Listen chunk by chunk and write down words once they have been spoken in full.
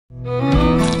Cheers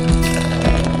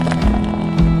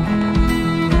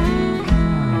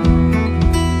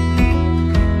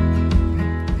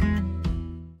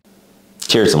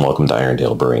and welcome to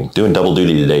Irondale Brewing. Doing double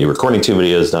duty today, recording 2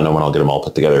 videos, don't know when I'll get them all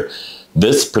put together.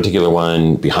 This particular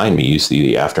one behind me, you see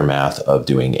the aftermath of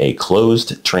doing a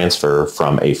closed transfer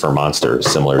from a Fermonster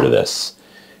similar to this.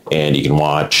 And you can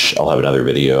watch, I'll have another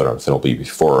video, I don't know if it'll be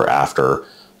before or after,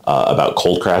 about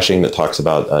cold crashing that talks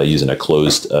about using a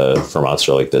closed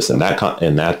Fermonster like this in that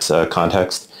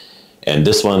context. And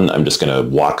this one, I'm just going to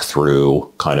walk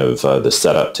through kind of the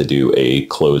setup to do a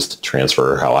closed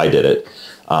transfer, how I did it.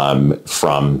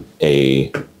 From a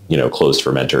closed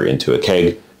fermenter into a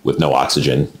keg with no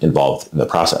oxygen involved in the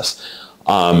process.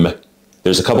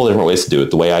 There's a couple different ways to do it.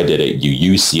 The way I did it, you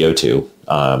use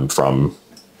CO2 from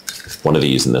one of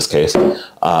these in this case,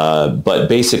 but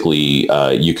basically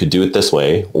you could do it this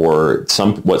way, or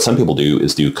what some people do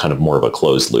is do kind of more of a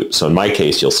closed loop. So in my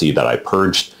case, you'll see that I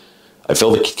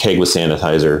fill the keg with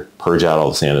sanitizer, purge out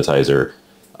all the sanitizer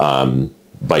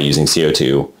by using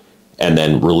CO2, and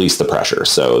then release the pressure.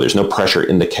 So there's no pressure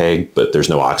in the keg, but there's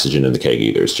no oxygen in the keg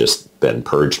either. It's just been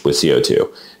purged with CO2.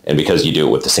 And because you do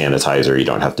it with the sanitizer, you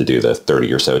don't have to do the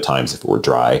 30 or so times if it were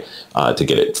dry to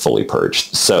get it fully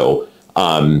purged. So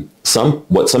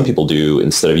what some people do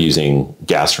instead of using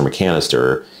gas from a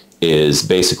canister is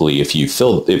basically if you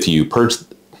fill the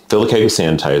keg with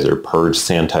sanitizer, purge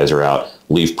sanitizer out,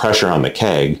 leave pressure on the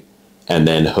keg, and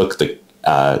then hook the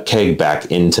keg back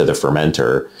into the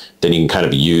fermenter, then you can kind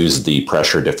of use the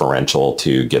pressure differential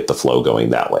to get the flow going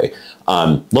that way. A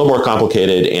little more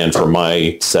complicated, and for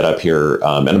my setup here,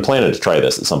 and I'm planning to try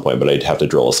this at some point, but I'd have to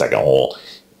drill a second hole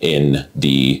in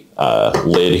the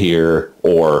lid here,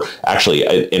 or actually,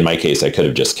 in my case, I could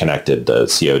have just connected the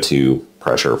CO2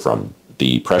 pressure from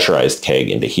the pressurized keg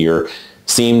into here.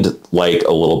 Seemed like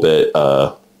a little bit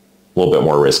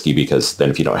more risky, because then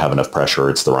if you don't have enough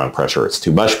pressure, it's the wrong pressure, it's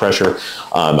too much pressure.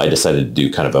 I decided to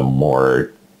do kind of a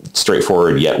more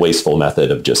straightforward yet wasteful method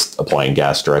of just applying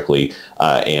gas directly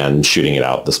and shooting it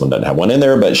out. This one doesn't have one in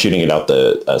there, but shooting it out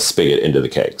the spigot into the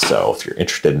keg. So if you're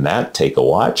interested in that, take a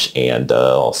watch, and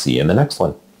I'll see you in the next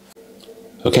one.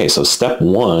 Okay, so step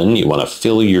one, you want to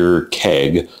fill your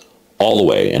keg all the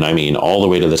way, and I mean all the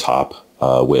way to the top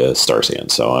with Star San.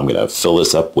 So I'm going to fill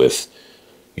this up with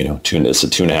it's a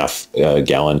 2.5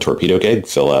 gallon torpedo keg.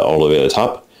 Fill that all the way to the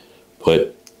top. Put,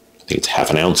 I think it's half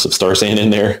an ounce of Star San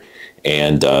in there,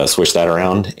 and swish that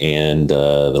around, and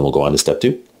then we'll go on to step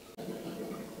two.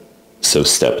 So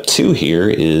step two here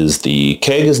is the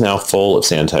keg is now full of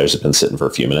sanitizer. It's been sitting for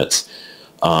a few minutes.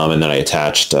 And then I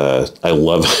attached, I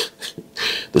love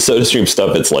the SodaStream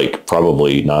stuff. It's like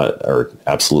probably not, or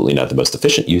absolutely not the most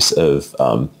efficient use of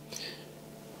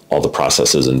all the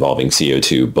processes involving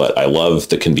CO2, but I love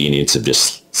the convenience of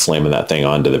just slamming that thing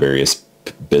onto the various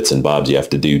bits and bobs you have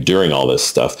to do during all this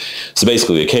stuff. So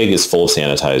basically the keg is full of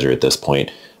sanitizer at this point.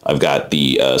 I've got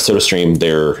the SodaStream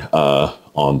there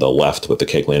on the left with the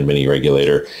Kegland mini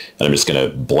regulator, and I'm just going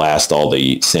to blast all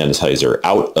the sanitizer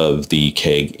out of the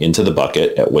keg into the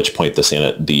bucket, at which point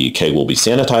the keg will be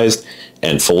sanitized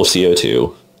and full of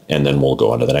CO2, and then we'll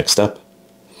go on to the next step.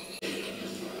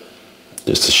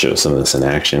 Just to show some of this in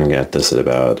action, got this at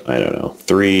about, I don't know,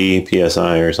 3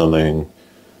 PSI or something.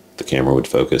 The camera would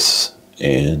focus,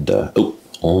 and, oh,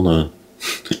 hold on.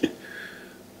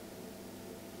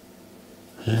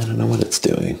 I don't know what it's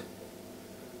doing.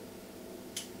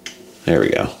 There we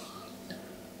go.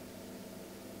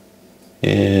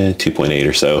 Yeah, 2.8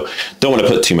 or so. Don't want to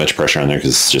put too much pressure on there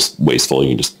because it's just wasteful. You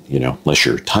can just, unless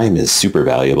your time is super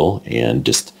valuable, and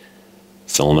just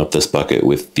filling up this bucket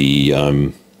with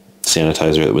the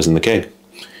sanitizer that was in the keg.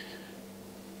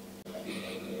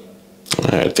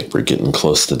 I think we're getting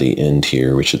close to the end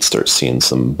here. We should start seeing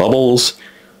some bubbles,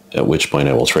 at which point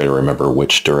I will try to remember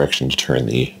which direction to turn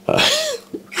the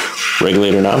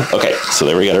regulator knob. Okay, so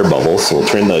there we got our bubbles. So we'll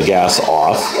turn the gas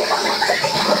off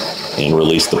and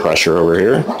release the pressure over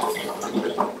here.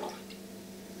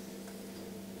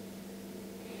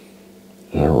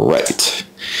 All right.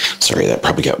 Sorry, that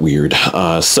probably got weird.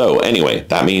 So anyway,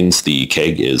 that means the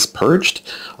keg is purged.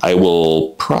 I will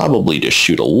probably just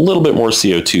shoot a little bit more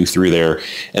CO2 through there.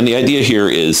 And the idea here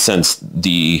is, since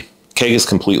the keg is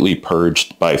completely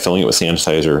purged by filling it with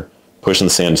sanitizer, pushing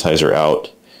the sanitizer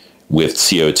out with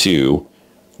CO2,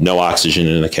 no oxygen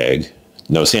in the keg,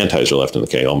 no sanitizer left in the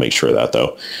keg. I'll make sure of that,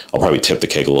 though. I'll probably tip the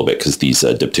keg a little bit because these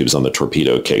dip tubes on the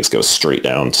torpedo kegs go straight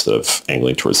down instead of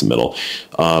angling towards the middle.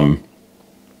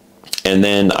 And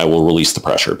then I will release the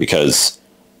pressure, because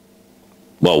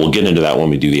well, we'll get into that when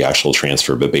we do the actual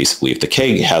transfer, but basically if the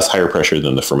keg has higher pressure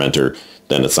than the fermenter,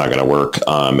 then it's not going to work.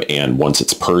 And once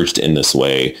it's purged in this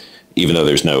way, even though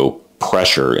there's no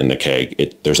pressure in the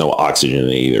keg, there's no oxygen in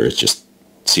it either. It's just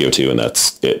CO2, and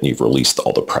that's it. And you've released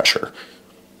all the pressure.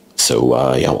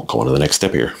 So yeah, we'll go on to the next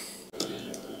step here.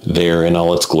 There in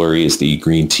all its glory is the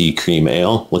green tea cream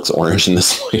ale. Looks orange in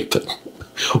this way, but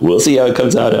we'll see how it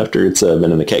comes out after it's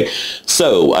been in the keg.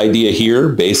 So idea here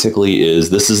basically is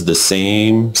this is the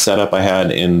same setup I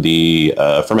had in the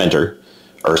fermenter,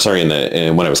 or sorry,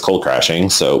 when I was cold crashing.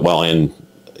 So, when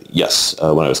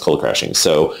I was cold crashing.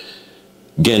 So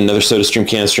again, another soda stream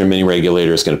canister and mini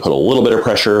regulator is going to put a little bit of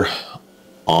pressure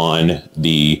on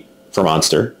the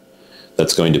Fermonster.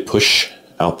 That's going to push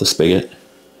out the spigot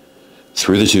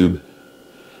through the tube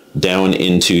down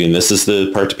into, and this is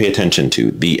the part to pay attention to,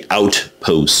 the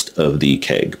outpost of the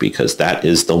keg, because that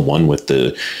is the one with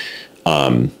the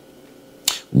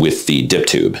dip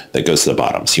tube that goes to the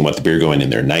bottom. So you want the beer going in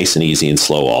there nice and easy and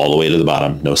slow all the way to the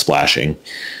bottom, no splashing.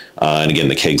 And again,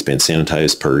 the keg's been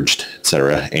sanitized, purged,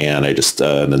 etc. And I just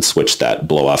then switched that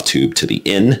blow-off tube to the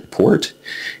in port,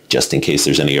 just in case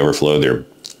there's any overflow. There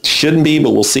shouldn't be,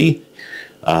 but we'll see.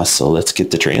 So let's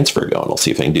get the transfer going. I'll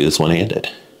see if I can do this one-handed.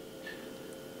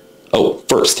 Oh,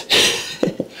 first,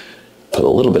 put a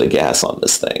little bit of gas on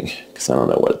this thing, because I don't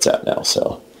know what it's at now,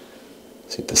 so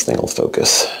see if this thing will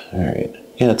focus. All right.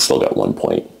 Yeah, it's still got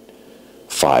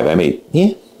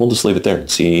 1.5. We'll just leave it there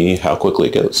and see how quickly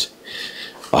it goes.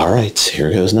 All right,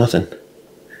 here goes nothing.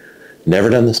 Never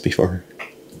done this before.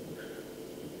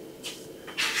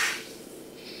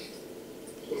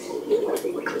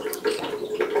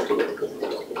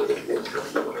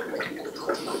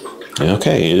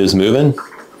 Okay, it is moving.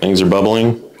 Things are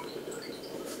bubbling.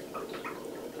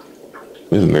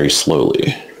 Moving very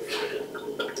slowly.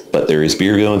 But there is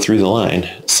beer going through the line,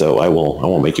 so I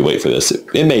won't make you wait for this.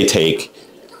 It may take,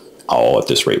 at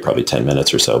this rate, probably 10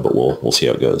 minutes or so, but we'll see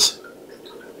how it goes.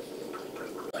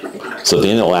 So at the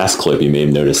end of the last clip, you may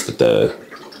have noticed that the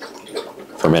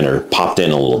fermenter popped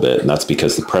in a little bit, and that's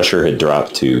because the pressure had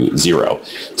dropped to 0.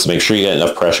 So make sure you get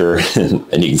enough pressure,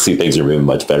 and you can see things are moving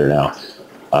much better now.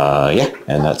 Yeah,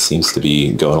 and that seems to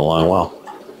be going along well.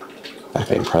 In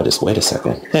fact, I can probably just wait a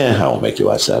second. I won't make you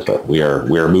watch that, but we are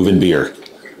moving beer.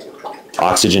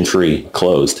 Oxygen free,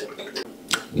 closed.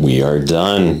 We are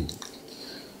done.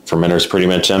 Fermenter's pretty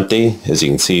much empty. As you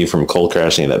can see from cold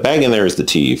crashing, that bag in there is the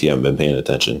tea, if you haven't been paying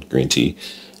attention. Green tea,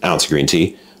 ounce of green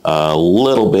tea. A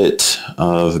little bit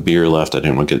of beer left. I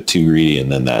didn't want to get too greedy.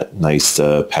 And then that nice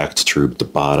packed tube at the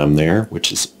bottom there,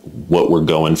 which is what we're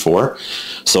going for.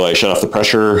 So I shut off the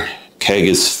pressure. Keg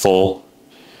is full.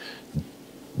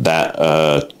 That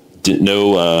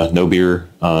no beer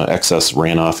excess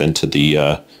ran off into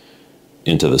the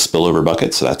spillover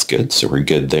bucket, so that's good. So we're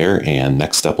good there. And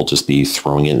next step will just be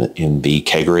throwing in the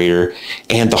kegerator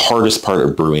and the hardest part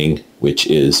of brewing, which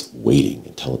is waiting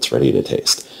until it's ready to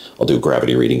taste. I'll do a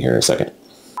gravity reading here in a second.